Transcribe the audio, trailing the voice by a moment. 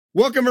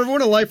Welcome,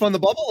 everyone, to Life on the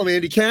Bubble. I'm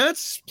Andy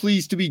Katz.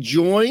 Pleased to be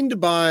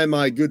joined by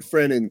my good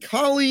friend and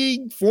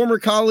colleague, former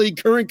colleague,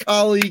 current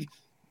colleague,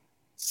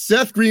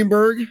 Seth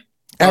Greenberg.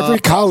 Every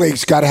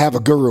colleague's got to have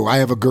a guru. I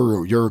have a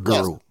guru. You're a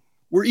guru. Yes,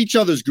 we're each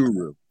other's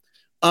guru.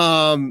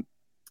 The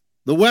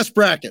West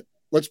bracket.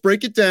 Let's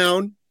break it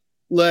down.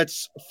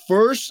 Let's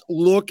first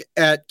look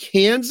at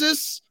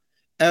Kansas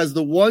as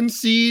the 1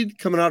 seed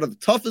coming out of the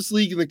toughest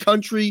league in the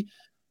country.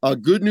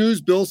 Good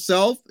news, Bill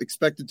Self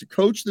expected to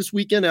coach this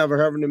weekend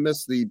after having to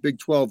miss the Big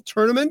 12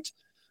 tournament.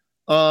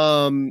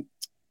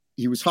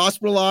 He was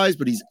hospitalized,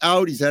 but he's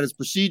out. He's had his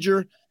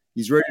procedure.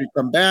 He's ready to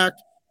come back.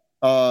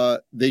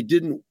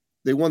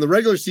 They won the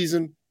regular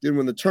season, didn't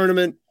win the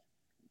tournament.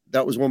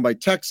 That was won by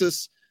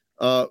Texas.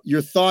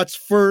 Your thoughts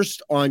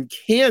first on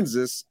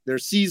Kansas, their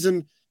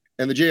season,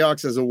 and the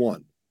Jayhawks as a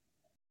 1.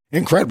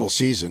 Incredible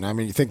season. I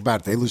mean, you think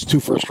about it. They lose 2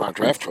 first-round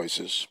draft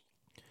choices,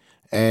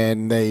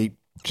 and they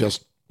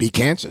just beat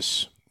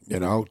Kansas. You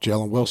know,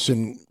 Jalen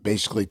Wilson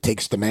basically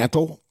takes the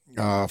mantle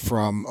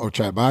from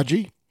Ochai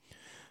Agbaji.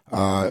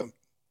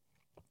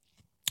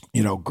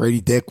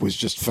 Grady Dick was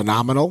just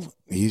phenomenal.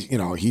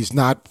 He's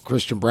not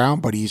Christian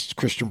Braun, but he's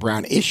Christian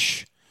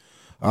Braun-ish.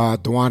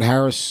 DeJuan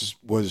Harris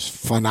was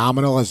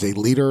phenomenal as a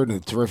leader and a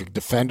terrific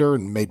defender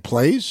and made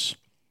plays.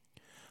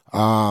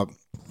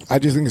 I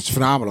just think it's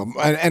phenomenal.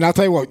 And I'll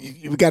tell you what,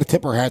 we've got to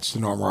tip our hats to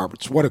Norm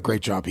Roberts. What a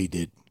great job he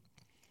did.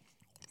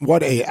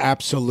 What a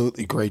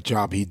absolutely great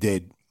job he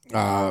did. In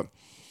a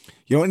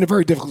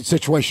very difficult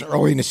situation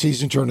early in the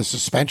season during the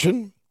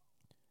suspension.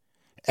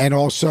 And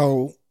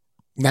also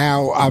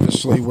now,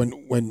 obviously,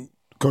 when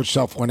Coach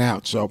Self went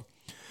out. So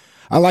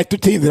I like their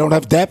team. They don't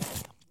have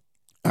depth.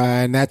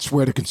 And that's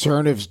where the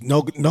concern is.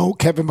 No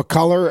Kevin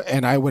McCullough,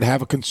 and I would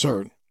have a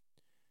concern.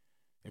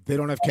 If they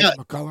don't have Kevin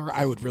McCullough,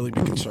 I would really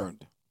be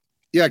concerned.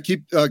 Yeah,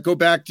 go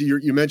back to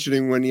you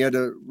mentioning when he had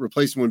to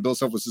replace him when Bill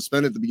Self was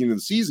suspended at the beginning of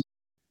the season.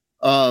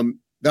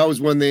 That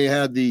was when they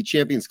had the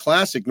Champions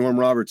Classic. Norm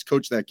Roberts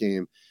coached that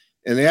game,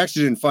 and they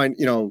actually didn't find,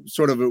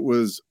 it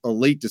was a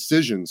late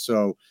decision.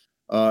 So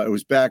it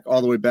was back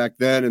all the way back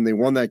then, and they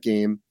won that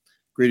game.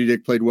 Grady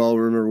Dick played well.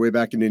 Remember, way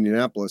back in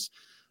Indianapolis.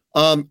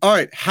 All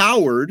right,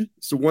 Howard.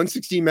 It's a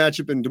 116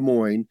 matchup in Des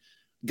Moines.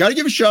 Got to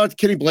give a shout out to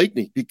Kenny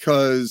Blakeney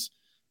because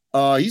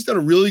he's done a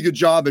really good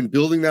job in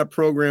building that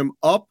program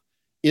up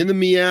in the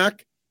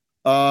MEAC,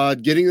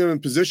 getting them in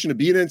position to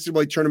be an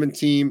NCAA tournament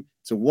team.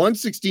 It's a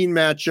 116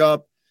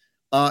 matchup.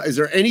 Is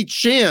there any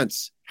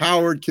chance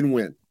Howard can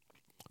win?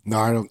 No,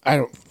 I don't.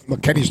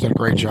 Look, Kenny's done a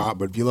great job,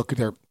 but if you look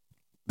at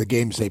the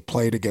games they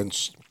played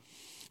against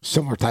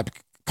similar type of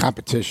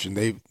competition,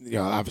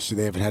 obviously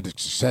they haven't had the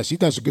success. He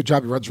does a good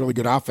job. He runs really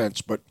good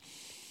offense, but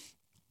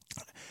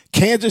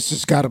Kansas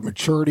has got a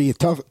maturity,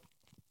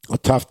 a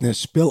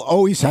toughness. Bill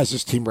always has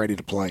his team ready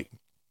to play.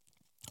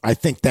 I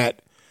think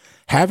that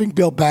having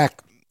Bill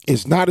back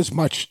is not as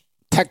much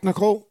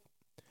technical,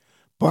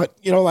 but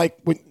like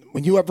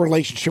when you have a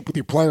relationship with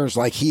your players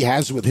like he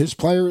has with his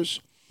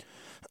players,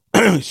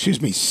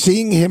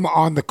 seeing him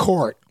on the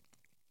court,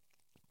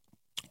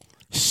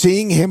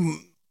 seeing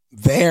him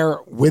there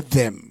with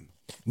them,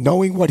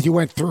 knowing what he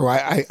went through,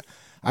 I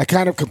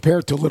kind of compare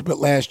it to a little bit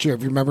last year.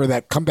 If you remember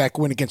that comeback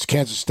win against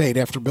Kansas State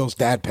after Bill's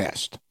dad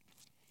passed.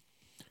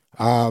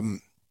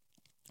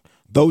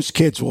 Those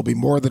kids will be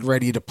more than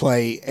ready to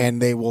play,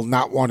 and they will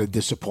not want to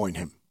disappoint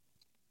him.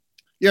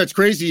 Yeah, it's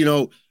crazy.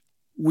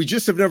 We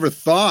just have never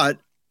thought,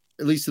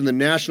 at least in the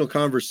national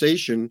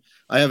conversation,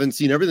 I haven't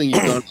seen everything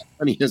you've done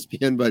on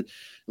ESPN, but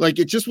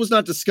it just was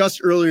not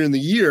discussed earlier in the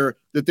year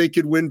that they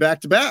could win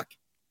back-to-back.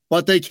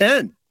 But they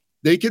can.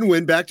 They can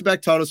win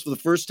back-to-back titles for the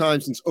first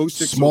time since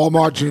 06. Small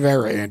margin of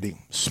error, Andy.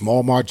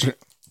 Small margin.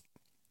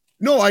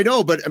 No, I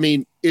know, but,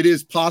 it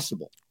is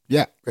possible.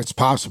 Yeah, it's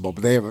possible,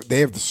 but they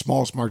have the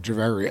smallest margin of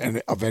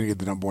error of any of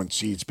the number 1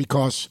 seeds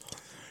because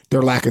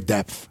their lack of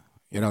depth.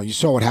 You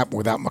saw what happened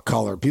without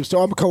McCullough. People say,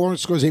 McCullough only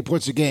scores 8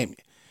 points a game.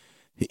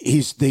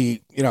 He's if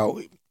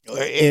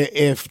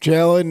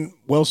Jalen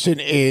Wilson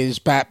is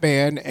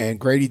Batman and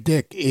Grady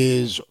Dick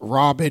is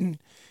Robin,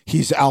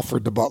 he's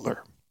Alfred the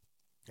Butler.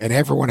 And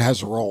everyone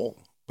has a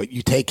role. But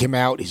you take him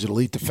out, he's an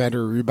elite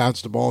defender, he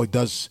rebounds the ball, he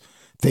does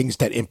things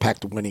that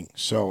impact the winning.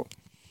 So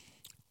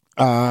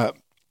Kevin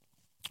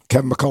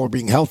McCullough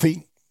being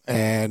healthy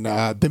and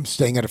them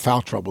staying out of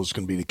foul trouble is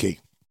going to be the key.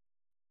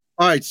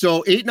 All right,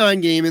 so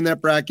 8-9 game in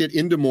that bracket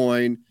in Des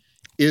Moines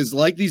is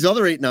like these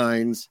other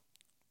 8-9s.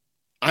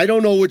 I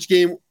don't know which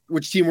team we're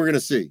going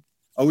to see.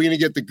 Are we going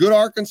to get the good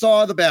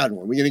Arkansas or the bad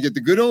one? Are we going to get the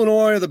good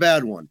Illinois or the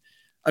bad one?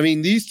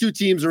 These two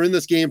teams are in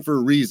this game for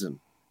a reason.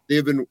 They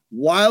have been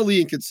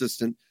wildly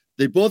inconsistent.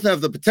 They both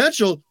have the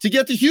potential to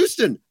get to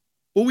Houston,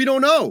 but we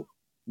don't know.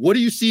 What do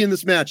you see in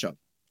this matchup?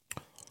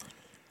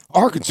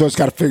 Arkansas's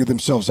got to figure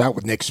themselves out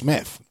with Nick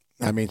Smith.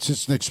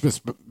 Since Nick Smith's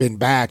been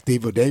back,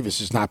 Devo Davis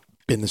has not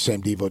been the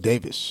same Devo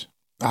Davis.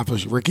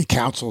 Obviously, Ricky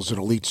Council's an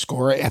elite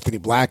scorer. Anthony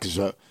Black is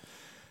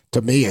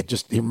to me,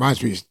 he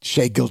reminds me of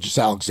Shai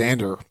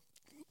Gilgeous-Alexander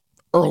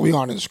early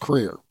on in his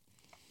career.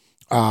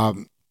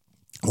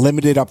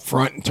 Limited up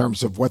front in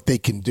terms of what they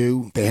can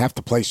do. They have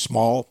to play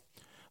small.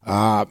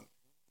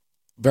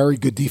 Very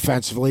good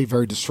defensively,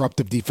 very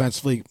disruptive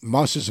defensively.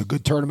 Muss is a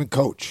good tournament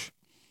coach.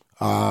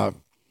 On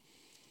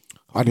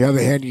the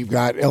other hand, you've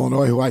got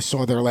Illinois, who I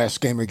saw their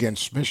last game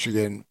against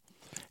Michigan,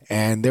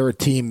 and they're a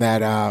team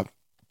that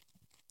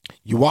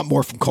you want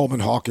more from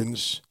Coleman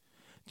Hawkins.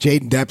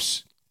 Jaden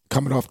Depps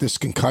coming off this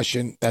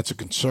concussion, that's a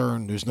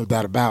concern. There's no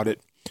doubt about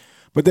it.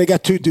 But they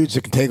got two dudes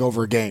that can take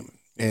over a game,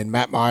 in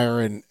Matt Meyer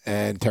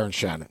and Terrence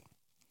Shannon.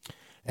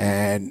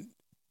 And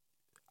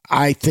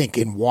I think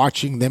in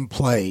watching them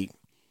play,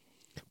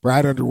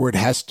 Brad Underwood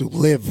has to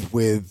live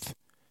with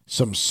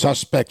some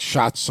suspect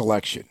shot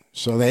selection.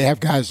 So they have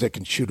guys that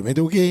can shoot them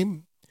into a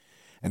game,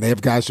 and they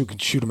have guys who can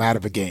shoot them out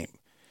of a game.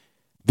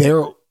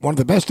 They're one of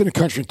the best in the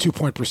country in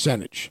two-point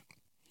percentage,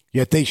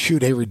 yet they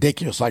shoot a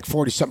ridiculous, like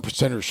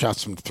 40-something% of their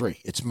shots from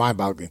three. It's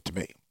mind-boggling to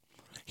me.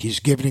 He's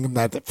giving them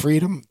that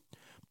freedom,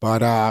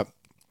 but I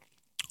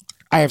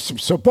have some.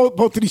 So both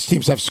of these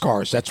teams have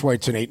scars. That's why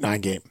it's an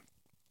 8-9 game.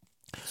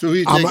 So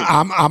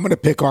I'm going to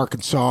pick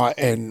Arkansas,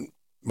 and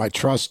my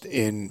trust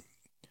in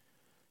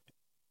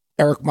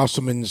Eric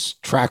Musselman's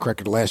track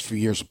record the last few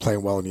years of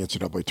playing well in the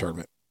NCAA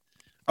tournament.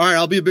 All right,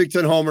 I'll be a Big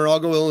Ten homer. I'll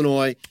go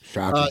Illinois.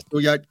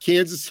 We got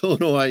Kansas,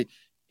 Illinois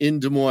in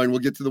Des Moines. We'll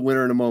get to the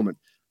winner in a moment.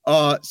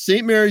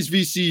 St. Mary's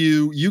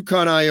VCU,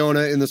 UConn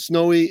Iona in the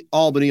snowy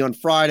Albany on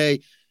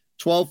Friday,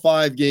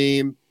 12-5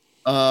 game.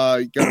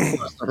 Got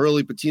the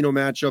Hurley Patino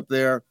matchup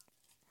there.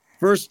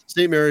 First,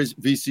 St. Mary's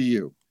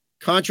VCU.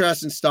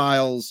 Contrast in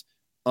styles.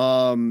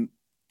 I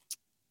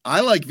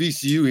like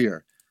VCU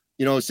here.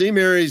 You know, St.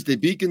 Mary's, they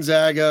beat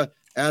Gonzaga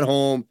at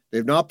home.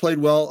 They've not played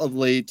well of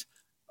late.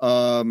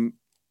 I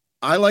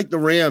like the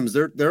Rams.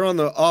 They're on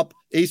the up.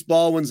 Ace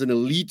Baldwin's an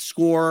elite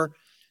scorer.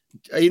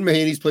 Aiden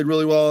Mahaney's played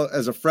really well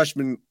as a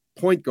freshman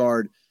point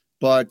guard.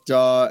 But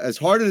as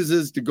hard as it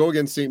is to go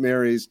against St.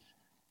 Mary's,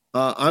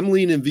 I'm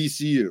leaning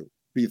VCU. What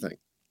do you think?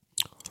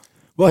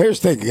 Well,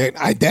 here's the thing.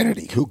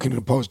 Identity. Who can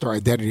impose their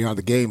identity on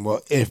the game?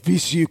 Well, if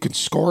VCU can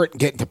score it and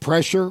get into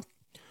pressure,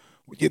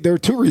 there are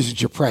two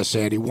reasons you press,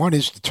 Andy. One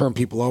is to turn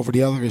people over.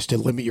 The other is to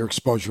limit your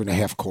exposure in the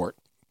half court.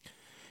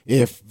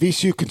 If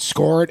VCU can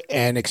score it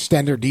and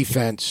extend their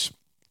defense,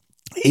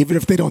 even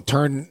if they don't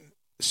turn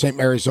St.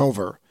 Mary's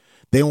over,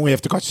 they only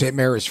have to guard St.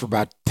 Mary's for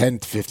about 10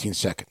 to 15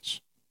 seconds.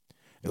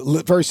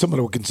 Very similar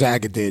to what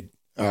Gonzaga did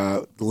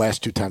the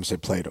last two times they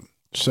played them.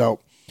 So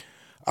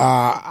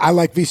I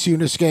like VCU in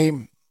this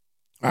game.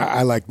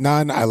 I like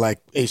Nunn. I like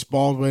Ace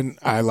Baldwin.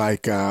 I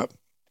like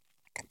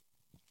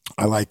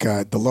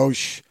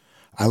Deloche.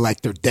 I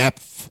like their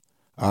depth.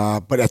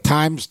 But at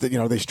times,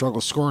 they struggle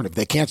scoring. If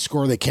they can't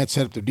score, they can't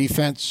set up their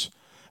defense.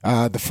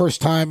 The first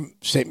time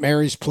St.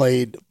 Mary's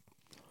played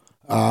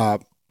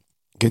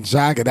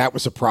Gonzaga, that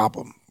was a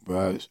problem.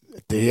 At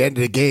the end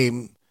of the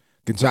game,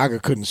 Gonzaga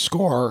couldn't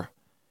score.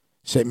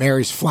 St.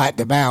 Mary's flattened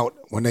them out.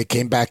 When they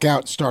came back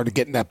out and started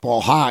getting that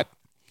ball hot,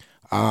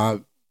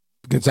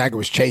 Gonzaga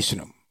was chasing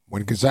them.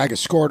 When Gonzaga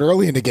scored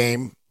early in the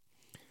game,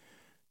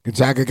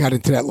 Gonzaga got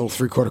into that little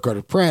three-quarter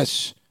guarded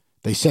press.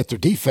 They set their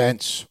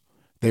defense.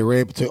 They were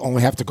able to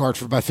only have to guard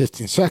for about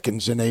 15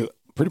 seconds, and they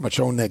pretty much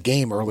owned that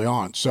game early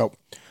on. So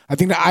I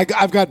think that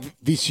I've got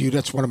VCU.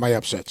 That's one of my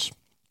upsets.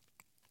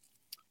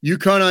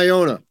 UConn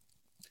Iona.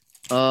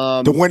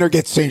 The winner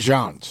gets St.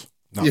 John's.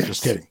 No, yes.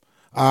 Just kidding.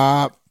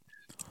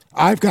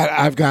 I've got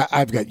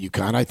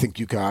UConn. I think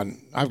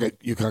UConn. I've got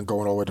UConn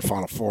going all the way to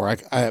Final Four.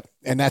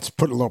 And that's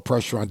putting a little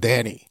pressure on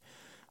Danny.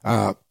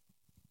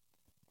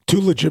 Two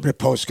legitimate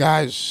post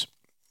guys.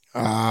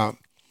 I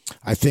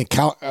think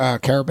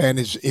Caravan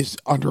is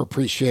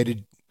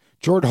underappreciated.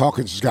 Jordan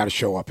Hawkins has got to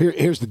show up.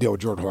 Here's the deal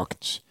with Jordan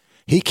Hawkins.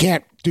 He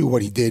can't do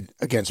what he did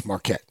against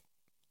Marquette.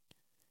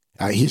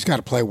 He's got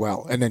to play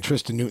well, and then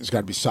Tristan Newton's got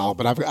to be solid.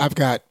 But I've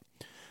got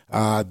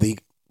the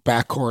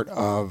backcourt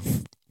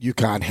of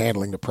UConn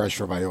handling the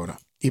pressure of Iona.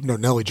 Even though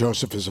Nelly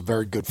Joseph is a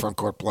very good front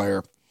court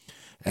player,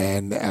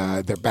 and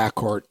their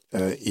backcourt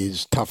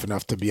is tough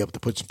enough to be able to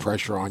put some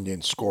pressure on you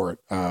and score it.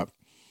 I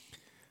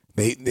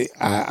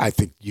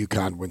think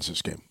UConn wins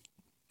this game.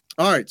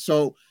 All right,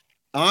 so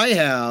I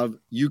have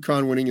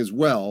UConn winning as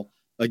well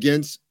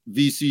against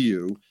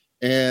VCU,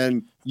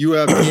 and you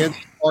have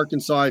Kansas,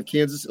 Arkansas,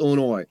 Kansas,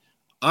 Illinois.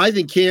 I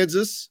think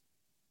Kansas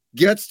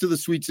gets to the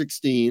Sweet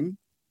 16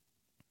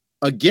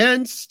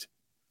 against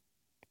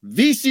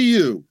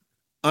VCU.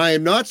 I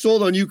am not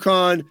sold on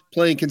UConn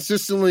playing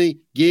consistently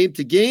game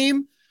to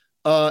game.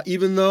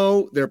 Even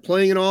though they're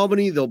playing in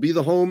Albany, they'll be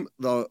the home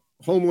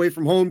away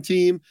from home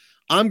team.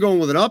 I'm going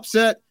with an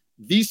upset.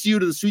 VCU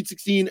to the Sweet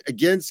 16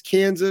 against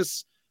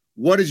Kansas.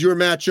 What is your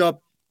matchup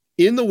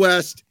in the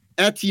West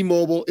at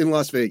T-Mobile in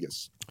Las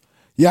Vegas?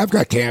 Yeah, I've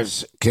got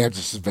Kansas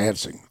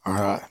advancing.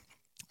 I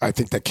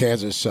think that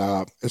Kansas,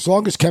 as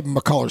long as Kevin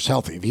McCullough's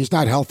healthy, if he's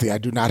not healthy, I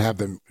do not have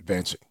them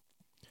advancing.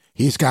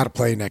 He's got to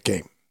play in that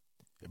game.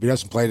 If he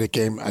doesn't play that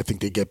game, I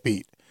think they get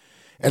beat.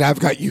 And I've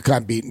got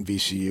UConn beating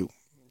VCU.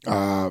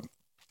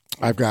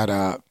 I've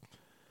got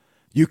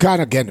UConn,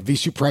 again, the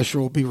VCU pressure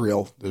will be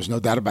real. There's no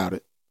doubt about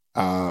it.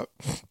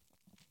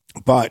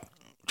 But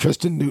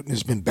Tristan Newton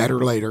has been better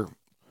later,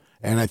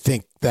 And I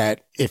think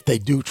that if they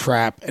do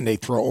trap and they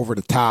throw over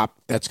the top,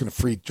 that's going to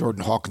free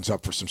Jordan Hawkins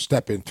up for some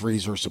step-in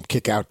threes or some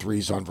kick-out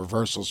threes on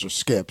reversals or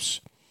skips.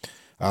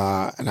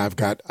 And I've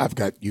got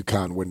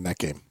UConn winning that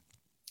game.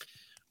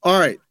 All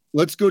right,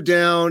 let's go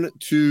down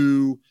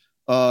to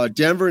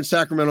Denver and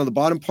Sacramento, the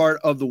bottom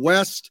part of the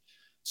West.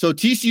 So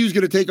TCU is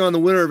going to take on the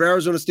winner of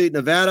Arizona State,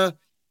 Nevada,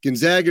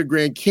 Gonzaga,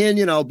 Grand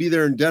Canyon. I'll be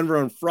there in Denver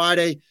on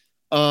Friday.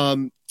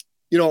 I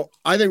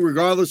think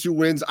regardless who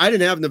wins, I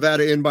didn't have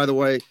Nevada in, by the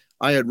way.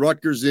 I had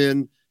Rutgers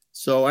in.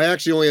 So I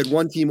actually only had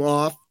one team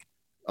off,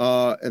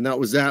 and that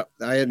was that.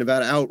 I had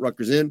Nevada out,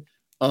 Rutgers in.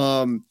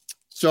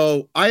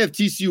 So I have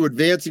TCU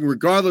advancing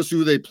regardless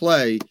who they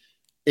play.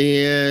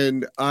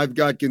 And I've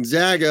got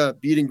Gonzaga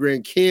beating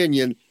Grand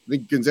Canyon. I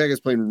think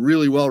Gonzaga's playing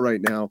really well right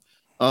now.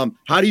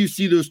 How do you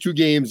see those two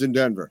games in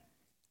Denver?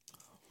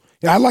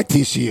 Yeah, I like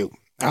TCU.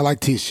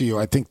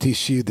 I think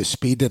TCU, the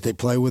speed that they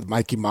play with,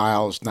 Mikey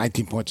Miles,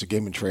 19 points a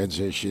game in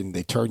transition.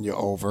 They turn you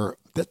over.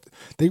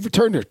 They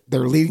return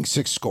their leading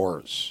six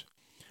scorers.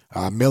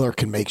 Miller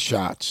can make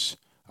shots.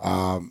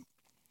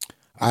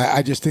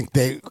 I just think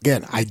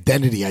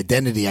identity.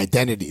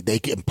 They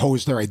can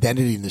impose their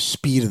identity in the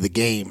speed of the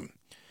game.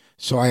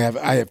 So I have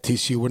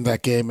TCU win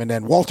that game. And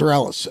then Walter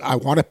Ellis. I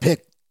want to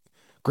pick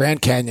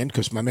Grand Canyon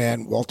because my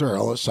man Walter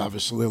Ellis,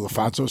 obviously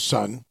LaFonso's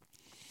son,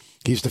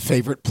 he's the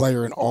favorite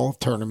player in all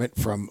tournament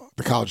from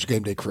the College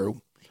Game Day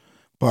crew.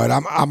 But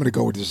I'm going to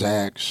go with the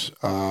Zags.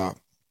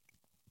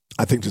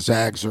 I think the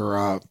Zags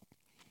are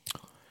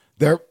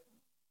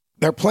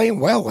they're playing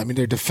well. I mean,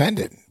 they're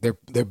defending.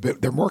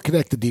 They're more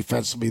connected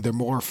defensively. They're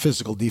more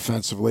physical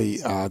defensively.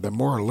 They're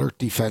more alert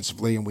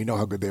defensively, and we know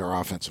how good they are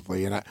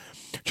offensively. And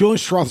Julian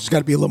Strouth has got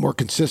to be a little more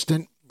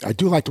consistent. I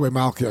do like the way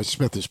Malachi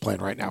Smith is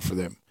playing right now for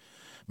them.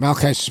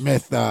 Malachi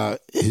Smith,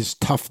 his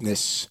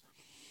toughness,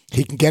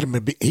 he can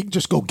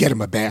just go get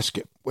him a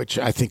basket, which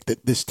I think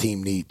that this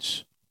team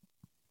needs.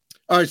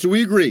 All right, so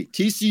we agree.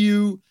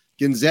 TCU,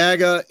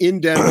 Gonzaga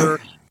in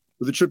Denver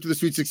with a trip to the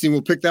Sweet 16.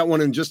 We'll pick that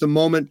one in just a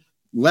moment.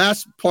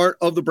 Last part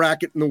of the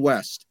bracket in the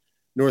West.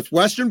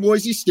 Northwestern,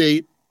 Boise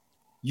State,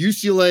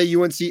 UCLA,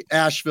 UNC,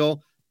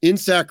 Asheville, in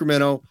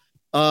Sacramento.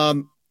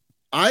 I'm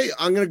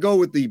going to go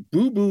with the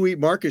boo-booey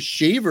Marcus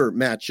Shaver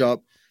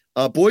matchup.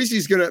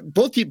 Boise's going to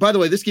both keep, by the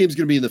way, this game's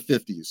going to be in the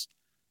 50s.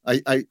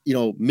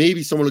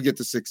 Maybe someone will get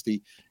to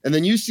 60. And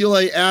then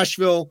UCLA,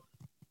 Asheville.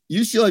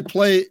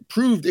 UCLA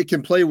proved it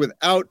can play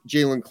without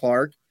Jalen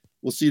Clark.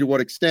 We'll see to what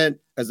extent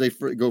as they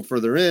go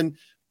further in.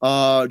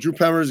 Drew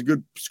Pemmer is a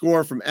good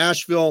scorer from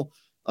Asheville.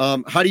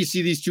 How do you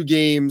see these two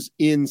games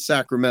in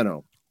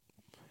Sacramento?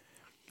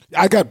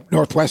 I got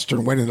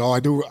Northwestern winning.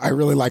 I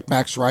really like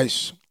Max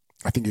Rice.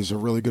 I think he's a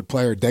really good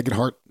player.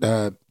 Degenhart,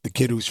 the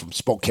kid who's from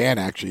Spokane,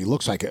 actually, he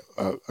looks like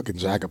a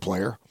Gonzaga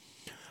player.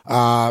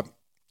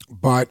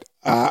 But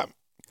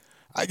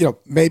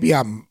maybe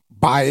I'm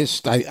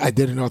biased. I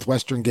did a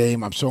Northwestern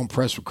game. I'm so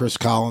impressed with Chris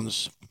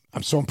Collins.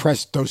 I'm so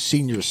impressed those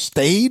seniors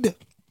stayed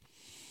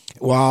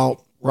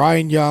while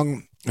Ryan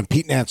Young and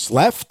Pete Nance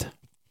left.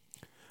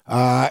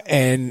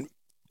 And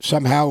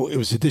somehow it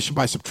was addition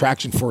by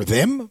subtraction for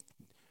them.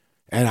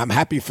 And I'm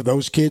happy for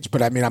those kids,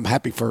 but I'm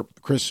happy for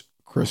Chris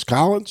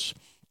Collins.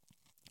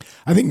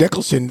 I think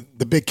Nicholson,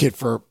 the big kid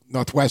for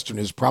Northwestern,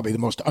 is probably the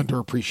most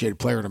underappreciated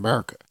player in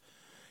America.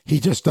 He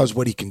just does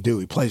what he can do.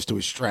 He plays to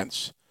his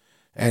strengths.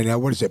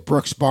 And what is it,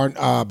 Brooks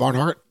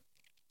Barnhart?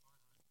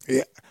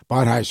 Yeah,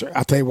 Barnheiser.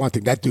 I'll tell you one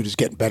thing, that dude is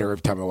getting better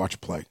every time I watch him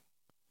play.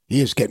 He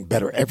is getting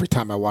better every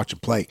time I watch him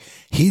play.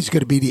 He's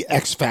going to be the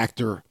X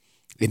factor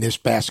in this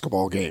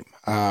basketball game.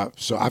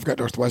 So I've got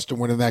Northwestern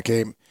winning that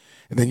game.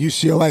 And then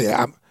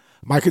UCLA,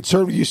 my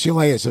concern with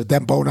UCLA is that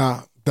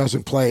Dembona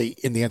doesn't play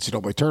in the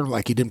NCAA tournament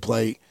like he didn't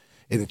play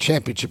in the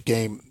championship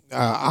game.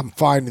 I'm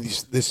fine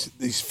with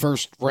this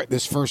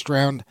first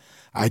round.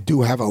 I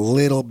do have a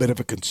little bit of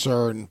a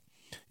concern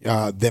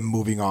them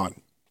moving on.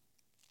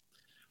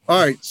 All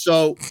right,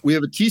 so we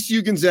have a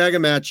TCU Gonzaga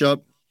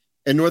matchup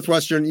and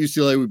Northwestern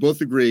UCLA. We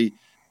both agree.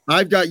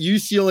 I've got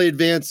UCLA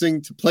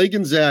advancing to play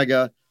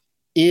Gonzaga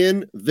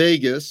in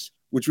Vegas,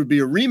 which would be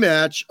a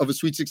rematch of a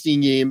Sweet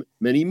 16 game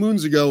many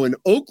moons ago in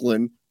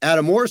Oakland,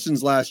 Adam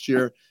Morrison's last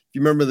year. If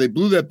you remember, they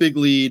blew that big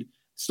lead,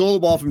 stole the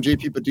ball from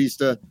JP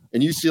Batista,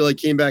 and UCLA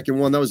came back and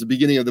won. That was the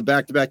beginning of the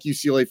back-to-back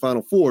UCLA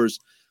Final Fours.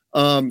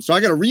 So I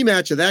got a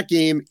rematch of that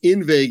game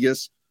in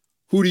Vegas.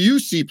 Who do you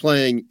see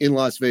playing in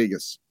Las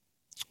Vegas?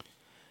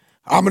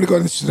 I'm going to go.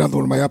 This is another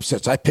one of my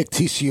upsets. I picked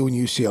TCU and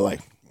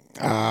UCLA.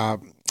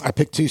 I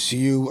picked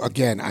TCU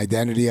again.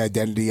 Identity.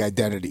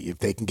 If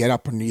they can get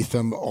up underneath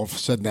them, all of a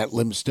sudden that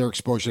limits their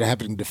exposure to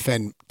having to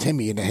defend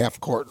Timmy in the half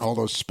court and all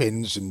those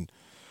spins and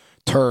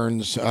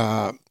turns.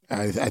 I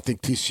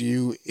think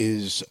TCU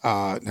is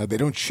now they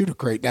don't shoot it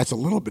great. That's a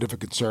little bit of a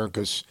concern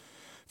because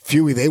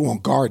they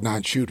won't guard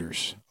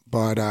non-shooters.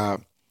 But I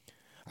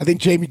think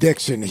Jamie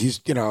Dixon, he's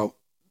done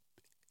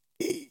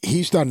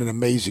an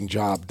amazing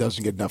job.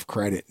 Doesn't get enough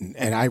credit,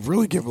 and I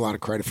really give a lot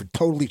of credit for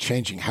totally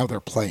changing how they're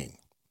playing.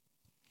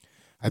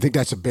 I think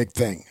that's a big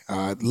thing.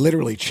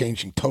 Literally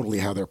changing totally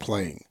how they're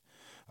playing.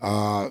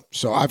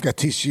 So I've got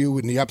TCU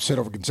in the upset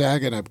over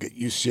Gonzaga, and I've got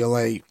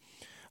UCLA.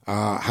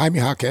 Jaime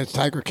Jaquez,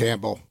 Tiger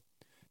Campbell,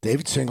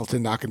 David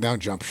Singleton knocking down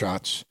jump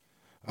shots.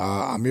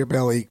 Amir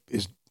Bailey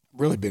has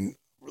really been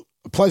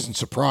a pleasant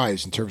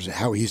surprise in terms of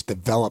how he's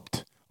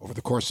developed over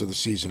the course of the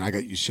season. I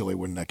got UCLA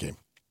winning that game.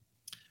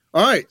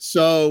 All right,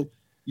 so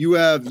you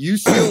have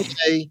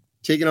UCLA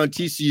taking on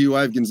TCU.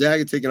 I have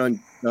Gonzaga taking on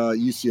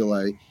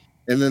UCLA.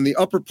 And then the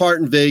upper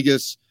part in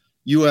Vegas,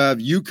 you have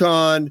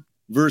UConn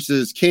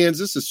versus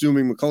Kansas,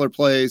 assuming McCullough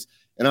plays.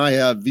 And I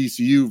have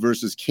VCU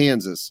versus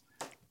Kansas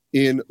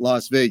in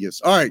Las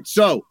Vegas. All right,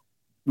 so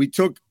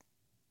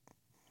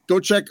go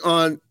check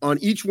on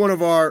each one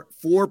of our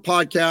 4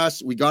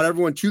 podcasts. We got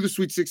everyone to the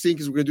Sweet 16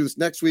 because we're going to do this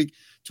next week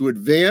to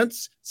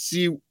advance,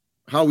 see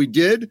how we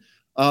did.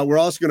 We're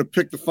also going to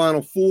pick the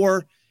Final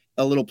 4,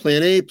 a little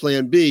plan A,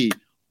 plan B.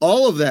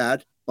 All of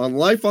that on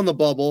Life on the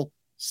Bubble.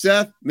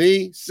 Seth,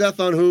 me, Seth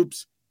on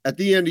Hoops, at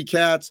the Andy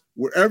Katz,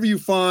 wherever you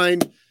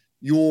find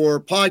your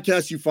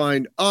podcast, you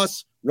find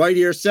us right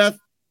here. Seth,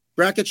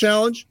 bracket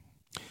challenge.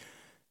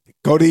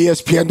 Go to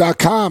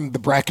ESPN.com, the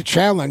bracket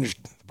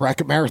challenge. The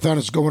bracket marathon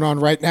is going on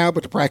right now,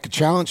 but the bracket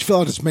challenge,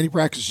 fill out as many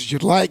brackets as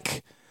you'd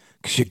like,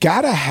 because you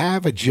got to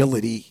have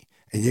agility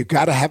and you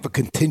got to have a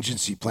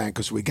contingency plan,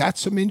 because we got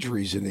some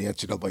injuries in the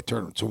NCAA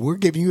tournament. So we're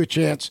giving you a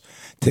chance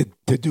to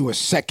do a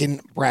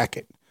second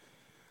bracket.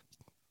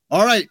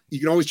 All right. You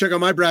can always check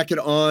out my bracket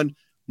on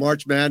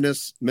March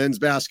Madness, men's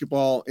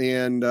basketball,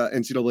 and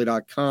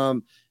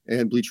NCAA.com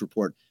and Bleach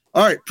Report.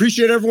 All right.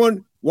 Appreciate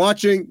everyone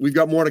watching. We've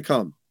got more to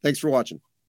come. Thanks for watching.